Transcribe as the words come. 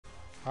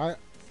I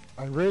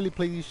rarely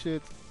play these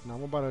shits. Now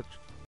I'm about to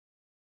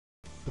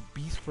the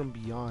Beast from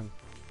Beyond.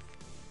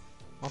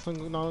 Also,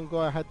 not long ago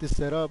I had this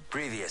set up.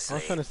 Previously I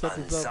was trying to set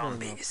this up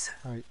zombies.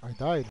 and I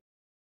died.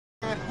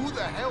 And who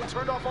the hell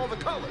turned off all the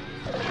color?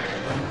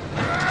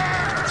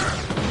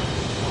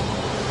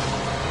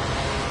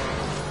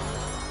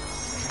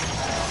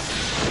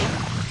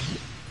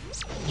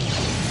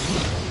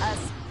 A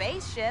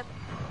spaceship?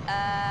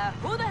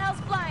 Who the hell's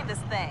flying this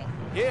thing?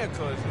 Yeah,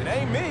 cause it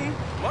ain't me.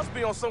 Must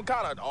be on some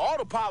kind of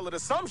autopilot or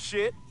some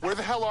shit. Where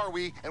the hell are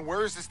we, and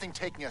where is this thing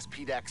taking us,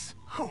 P-Dex?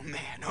 Oh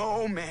man,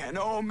 oh man,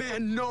 oh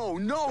man,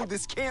 no,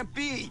 this can't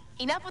be.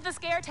 Enough with the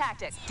scare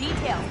tactics,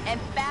 details, and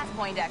fast,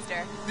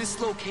 Poindexter. This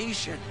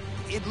location,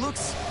 it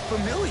looks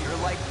familiar,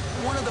 like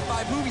one of the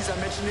 5 movies I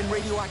mentioned in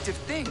Radioactive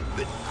Thing,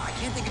 but I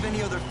can't think of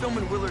any other film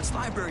in Willard's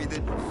library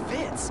that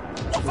fits.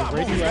 What 5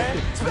 movies,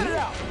 man? Spit it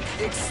out.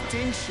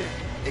 Extinction.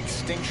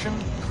 Extinction?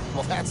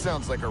 Well, that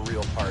sounds like a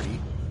real party.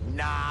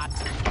 Not.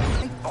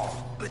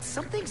 Oh, but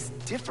something's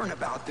different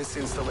about this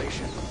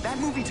installation. That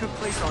movie took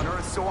place on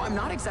Earth, so I'm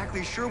not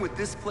exactly sure what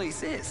this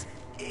place is.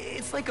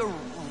 It's like a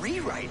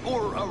rewrite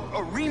or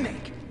a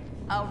remake.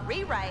 A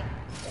rewrite?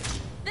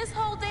 This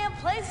whole damn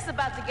place is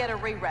about to get a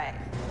rewrite.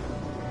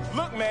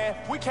 Look, man,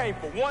 we came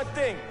for one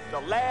thing,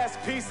 the last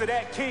piece of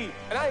that key.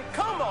 And I ain't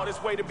come all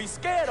this way to be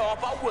scared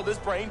off by Willard's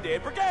Brain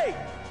Dead Brigade.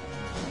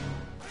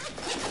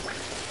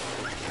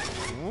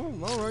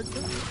 All right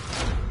then.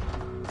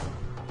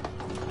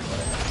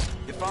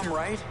 If I'm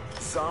right,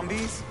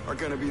 zombies are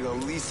gonna be the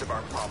least of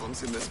our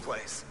problems in this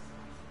place.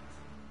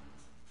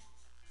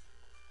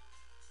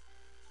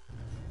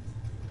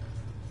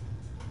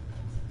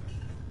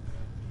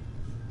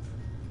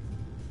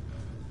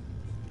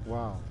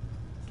 Wow.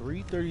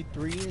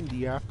 3:33 in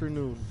the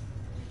afternoon.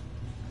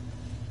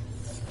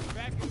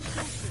 Back in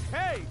Houston.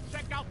 Hey,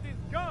 check out this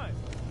gun.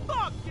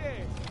 Fuck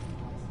yeah.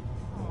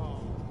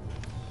 Oh,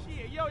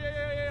 shit. Yo.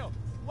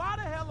 Why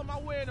the hell am I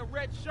wearing a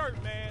red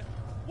shirt, man?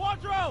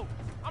 Wardrobe!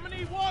 I'm gonna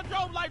need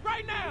wardrobe like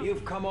right now!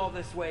 You've come all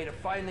this way to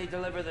finally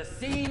deliver the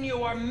scene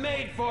you are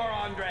made for,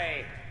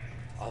 Andre!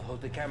 I'll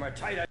hold the camera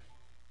tight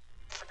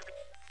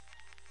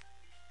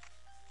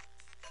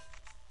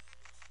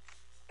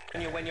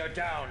on you when you're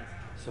down.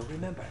 So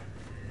remember,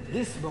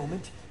 this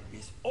moment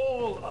is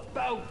all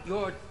about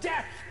your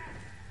death!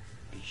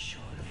 Be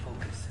sure to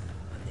focus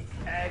on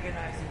the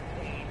agonizing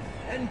pain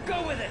and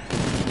go with it!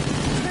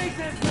 Take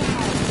this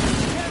now!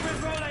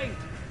 Camera's rolling!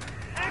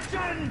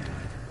 Action!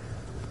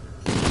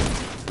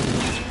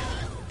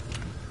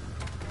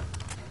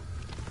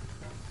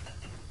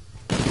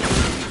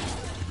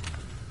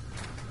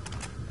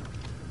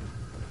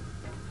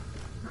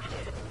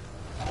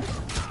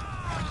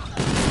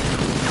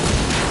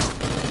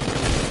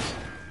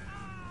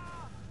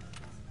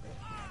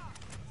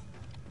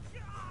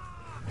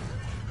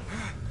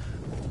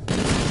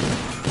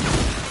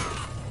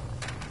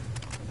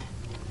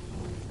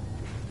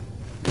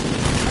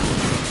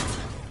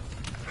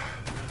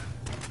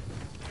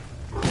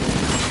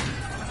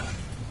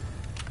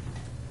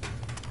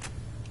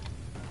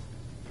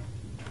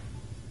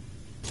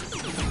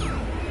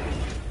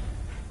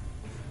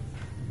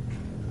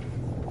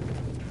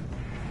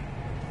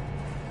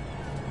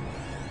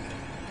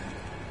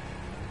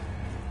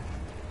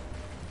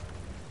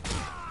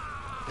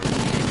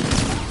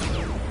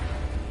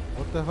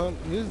 What the hell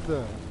is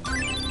that?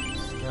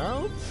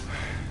 Scouts?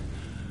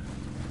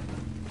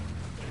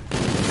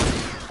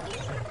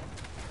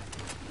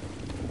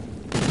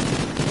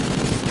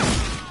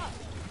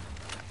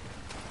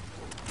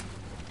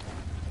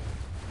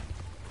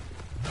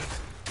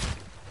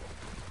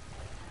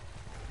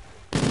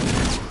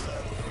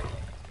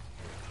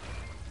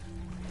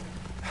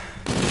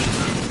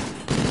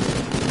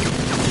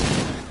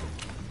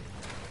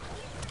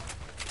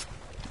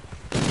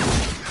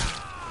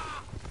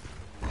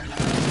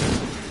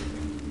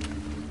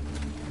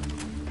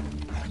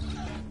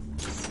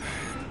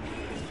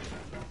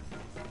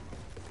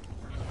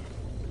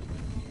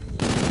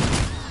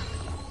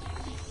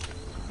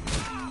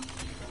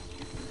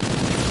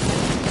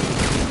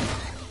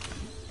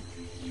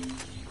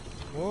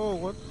 Whoa,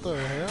 what the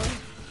hell?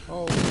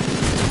 Oh.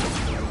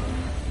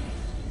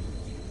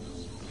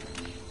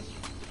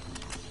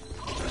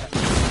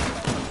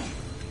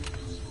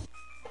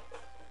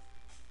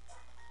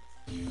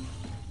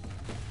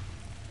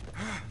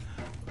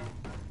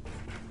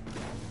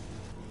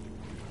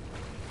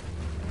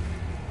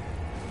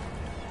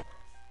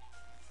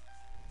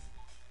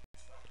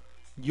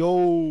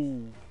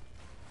 Yo.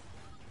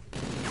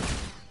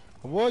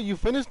 What, you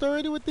finished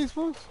already with these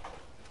folks?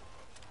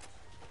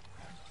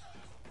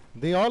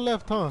 They all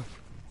left, huh?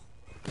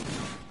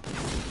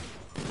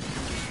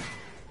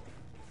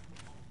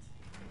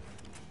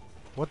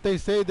 What they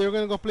say, they're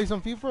gonna go play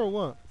some FIFA or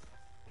what?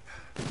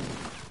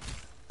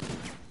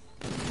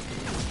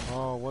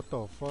 Oh, what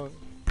the fuck?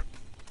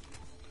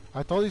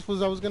 I told these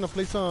fools I was gonna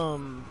play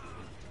some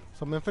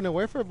Infinite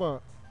Warfare,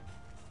 but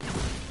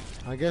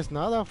I guess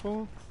nada,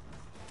 fool.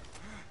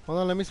 Hold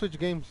on, let me switch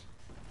games.